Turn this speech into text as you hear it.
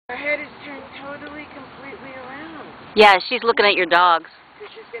Her head is turned totally, completely around. Yeah, she's looking at your dogs. So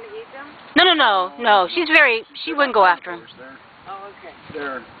she's going to eat them? No. She wouldn't go after them. Oh,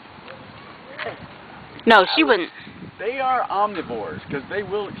 okay. No, she wouldn't. They are omnivores because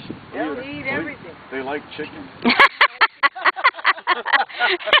they'll eat everything. They like chicken.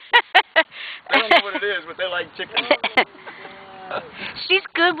 I don't know what it is, but they like chicken. She's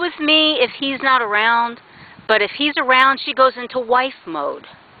good with me if he's not around, but if he's around, she goes into wife mode,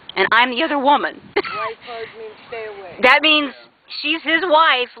 and I'm the other woman. Wife mode means stay away. That means she's his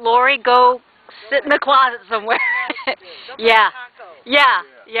wife. Lori, go sit in the closet somewhere. Yeah.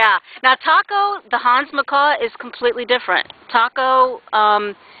 Now Taco, the Hans Macaw, is completely different. Taco,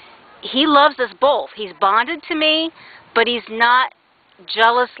 he loves us both. He's bonded to me, but he's not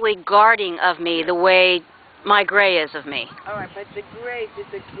jealously guarding of me the way my gray is of me. All right, but did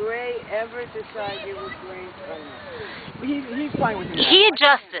the gray ever decide you were gray from you? He's fine with me. He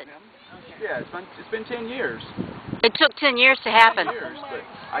adjusted. Yeah, it's been 10 years. It took 10 years to happen. 10 years, but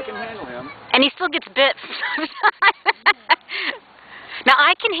I can handle him. And he still gets bit sometimes. Now,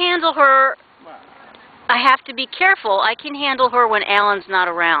 I can handle her. I have to be careful. I can handle her when Alan's not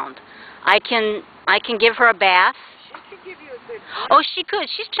around. I can give her a bath. She could give you a good bath. Oh, she could.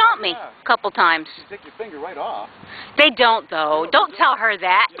 She's chomped me a couple times. She take your finger right off. They don't, though. Don't tell her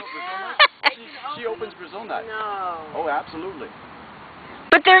that. She opens Brazil nut. No. Oh, absolutely.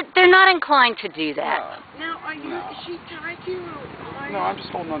 But they're not inclined to do that. Now, is she tied to you? No, I'm just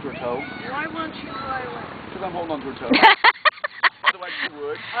holding onto her toe. Why won't you fly away? Because I'm holding onto her toe. Otherwise she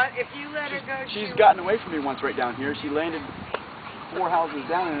would. If you let her go, she's gotten away from me once right down here. She landed 4 houses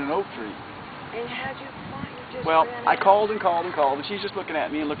down in an oak tree. And how'd you find it? Well, I called and she's just looking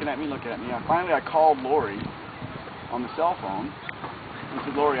at me and looking at me and looking at me. Finally, I called Lori on the cell phone and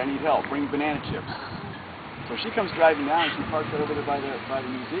said, Lori, I need help. Bring banana chips. So she comes driving down and she parks right over there by the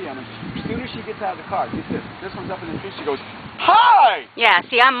museum. And as soon as she gets out of the car, get this one's up in the tree. She goes, hi! Yeah,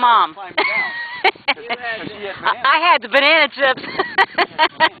 see, I'm mom. I had the banana chips.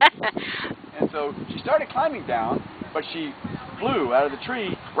 And so she started climbing down, but she flew out of the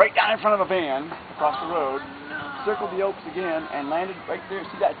tree right down in front of a van across the road, circled the oaks again, and landed right there.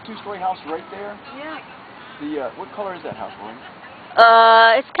 See that 2-story house right there? Yeah. What color is that house, Lori?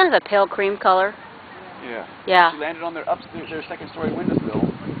 It's kind of a pale cream color. Yeah. She landed on their 2nd-story windowsill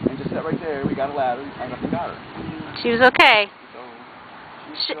and just sat right there. We got a ladder. We climbed up and got her. She was okay.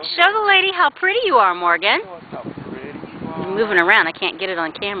 Show the lady how pretty you are, Morgan. You're moving around. I can't get it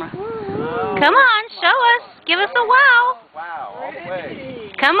on camera. Come on, show us. Give us a wow. Wow, all the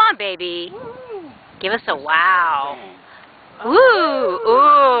way. Come on, baby. Give us a wow.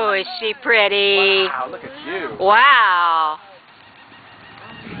 Ooh, is she pretty? Wow, look at you. Wow.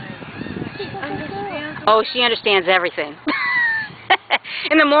 Oh, she understands everything.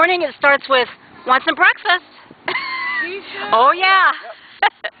 In the morning, it starts with, want some breakfast? Oh, yeah.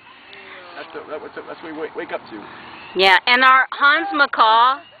 That's what we wake up to. Yeah, and our Hans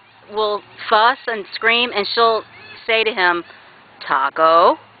Macaw will fuss and scream, and she'll say to him,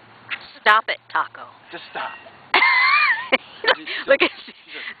 Taco, stop it, Taco. Just stop. Look at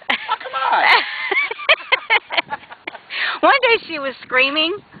oh, come on. One day she was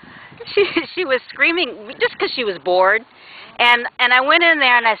screaming. She was screaming just because she was bored. And I went in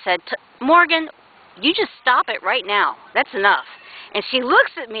there and I said, Morgan, you just stop it right now. That's enough. And she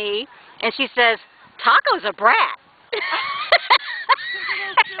looks at me and she says, Taco's a brat.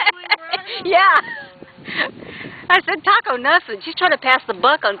 Yeah. I said, Taco nothing. She's trying to pass the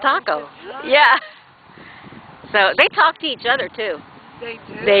buck on Taco. Yeah. So they talk to each other too. They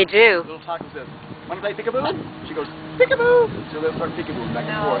do? They do. Little Taco says, want to play peekaboo? She goes, peekaboo. So they'll start peekabooing back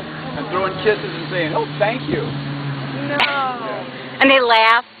and forth and throwing kisses and saying, oh, thank you. No. Yeah. And they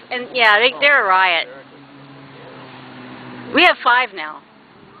laugh. And yeah, they're a riot. We have 5 now.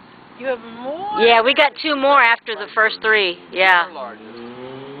 You have more? Yeah, we got 2 more after the first 3. Yeah.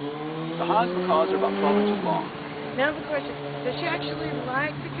 The Hans Macaws are about 12 inches long. Now the question, does she actually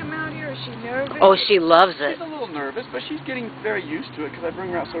like to come out here? Is she nervous? Oh, she loves it. She's a little nervous, but she's getting very used to it because I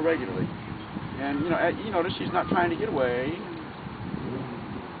bring her out so regularly. And, you notice she's not trying to get away.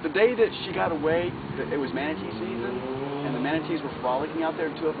 The day that she got away, it was manatee season, and the manatees were frolicking out there,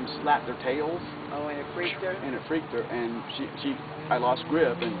 and 2 of them slapped their tails. Oh, and it freaked her? And it freaked her, and I lost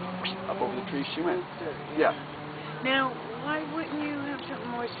grip, and up over the tree she went. Yeah. Now, why wouldn't you have something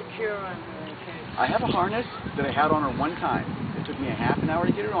more secure on her? I have a harness that I had on her one time. It took me a half an hour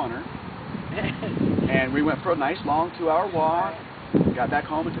to get it on her. And we went for a nice long 2-hour walk. Got back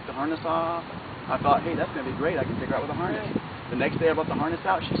home and took the harness off. I thought, hey, that's going to be great. I can take her out with a harness. The next day I brought the harness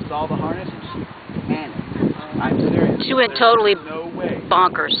out. She saw the harness and she panicked. I'm serious. She went There's totally no way.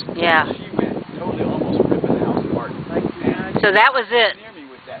 bonkers. Yeah. She went totally almost ripping the house apart. So that was it. Near me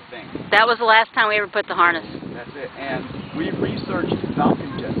with that thing. That was the last time we ever put the harness. That's it. And we've researched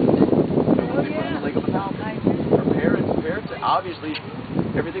falcon jesses. When they put on the leg of a falcon. For parrots, obviously,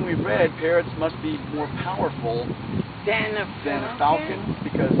 everything we've read, parrots must be more powerful than a falcon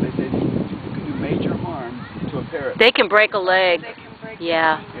because they say you can do major harm to a parrot. They can break a leg.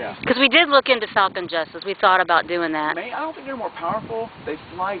 Yeah. Yeah. Because we did look into falcon jesses. We thought about doing that. I don't think they're more powerful. They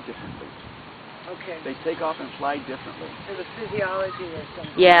fly differently. Okay. They take off and fly differently. So the physiology or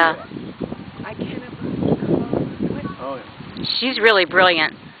something. Yeah. I can't believe. Oh, yeah. She's really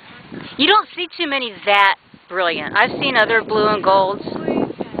brilliant. You don't see too many that brilliant. I've seen other blue and golds.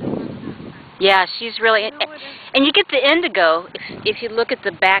 Yeah, she's really... And you get the indigo if you look at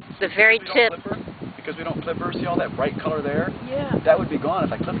the back, the very tip. Because we don't clip her. See all that bright color there? Yeah. That would be gone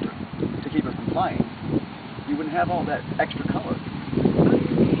if I clipped her to keep her from flying. You wouldn't have all that extra color.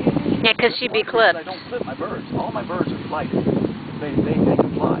 Yeah, because she'd be clipped. I don't clip my birds. All my birds are flighted. They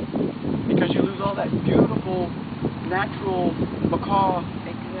can fly. Because you lose all that beautiful, natural macaw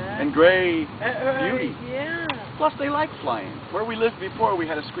and gray beauty. Yeah. Plus, they like flying. Where we lived before, we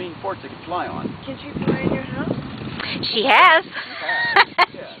had a screen porch they could fly on. Can she fly in your house? She has.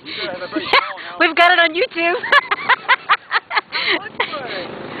 Yeah, we have a very small house. We've got it on YouTube.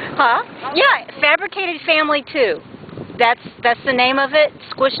 Huh? Yeah, Fabricated Family 2. That's the name of it.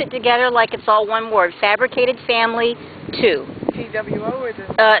 Squish it together like it's all one word. Fabricated Family 2. TWO or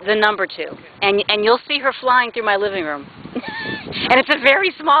the number 2. And you'll see her flying through my living room. And it's a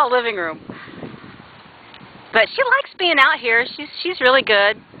very small living room. But she likes being out here. She's really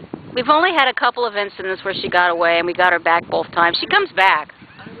good. We've only had a couple of incidents where she got away, and we got her back both times. She comes back.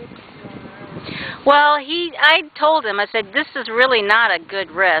 Well, I told him, I said, this is really not a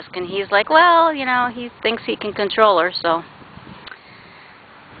good risk. And he's like, well, you know, he thinks he can control her, so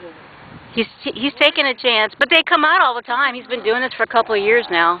he's taking a chance. But they come out all the time. He's been doing this for a couple of years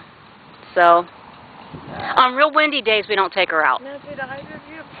now. So on real windy days, we don't take her out. Now, did either of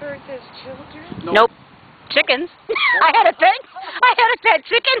you have birds as children? Nope. Chickens. I had a pet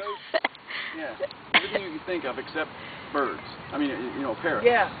chicken. Yeah, everything you can think of except birds. I mean, you know, parrots.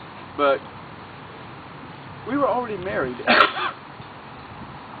 Yeah. But we were already married, I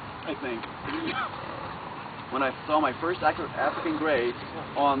think, when I saw my first African gray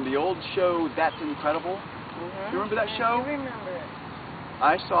on the old show That's Incredible. You remember that show? I remember it.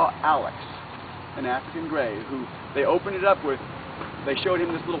 I saw Alex, an African gray, who they opened it up with, they showed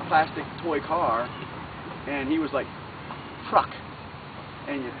him this little plastic toy car, and he was like, truck.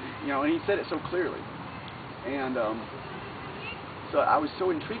 And you know, and he said it so clearly. And so I was so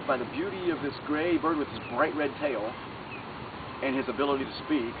intrigued by the beauty of this gray bird with his bright red tail and his ability to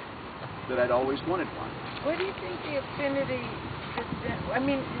speak that I'd always wanted one. What do you think the affinity? I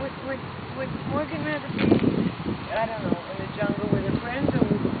mean, would Morgan rather be, I don't know, in the jungle with her friends, or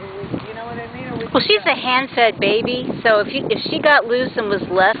would you know what I mean? Or well, she's a hand-fed baby, so if she got loose and was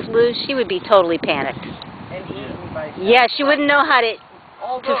left loose, she would be totally panicked. And eaten by something. Yeah, she wouldn't know how to...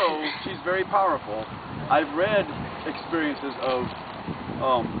 Although she's very powerful, I've read experiences of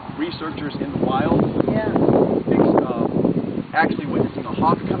researchers in the wild actually witnessing a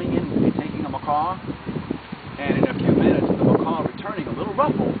hawk coming in and taking a macaw, and in a few minutes the macaw returning a little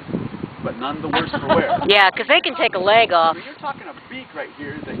ruffled, but none the worse for wear. Yeah, because they can take a leg off. I mean, you're talking a beak right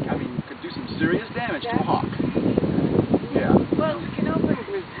here that, I mean, could do some serious damage to a hawk. Yeah. Well, you can open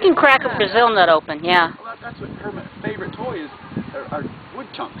it with... You can crack a Brazil nut open, yeah. Well, that's what her favorite toy is, are wood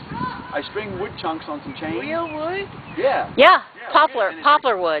chunks. I string wood chunks on some chains. Real wood? Yeah. Yeah,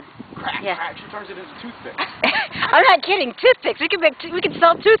 poplar wood. Crack, yeah. crack, she turns it into toothpicks. I'm not kidding, toothpicks. We can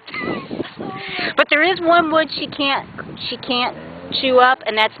sell toothpicks. But there is one wood she can't chew up,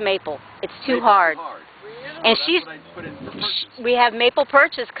 and that's maple. It's too hard. And we have maple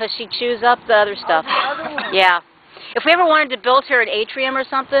perches because she chews up the other stuff. Yeah. If we ever wanted to build her an atrium or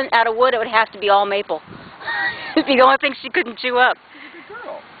something out of wood, it would have to be all maple. It'd be the only thing she couldn't chew up. She's a good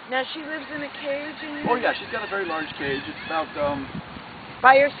girl. Now she lives in a cage in Oh yeah, she's got a very large cage. It's about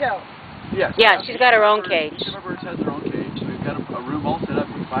by herself. Yes. Yeah, she's got her own cage. Each of our birds has their own cage. So we've got a room all set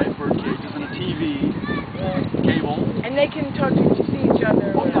up with 5 bird cages and a TV, cable. And they can talk to see each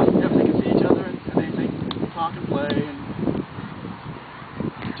other. Oh yeah, yep, they can see each other and they talk and play and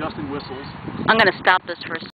Justin whistles. I'm going to stop this for a second.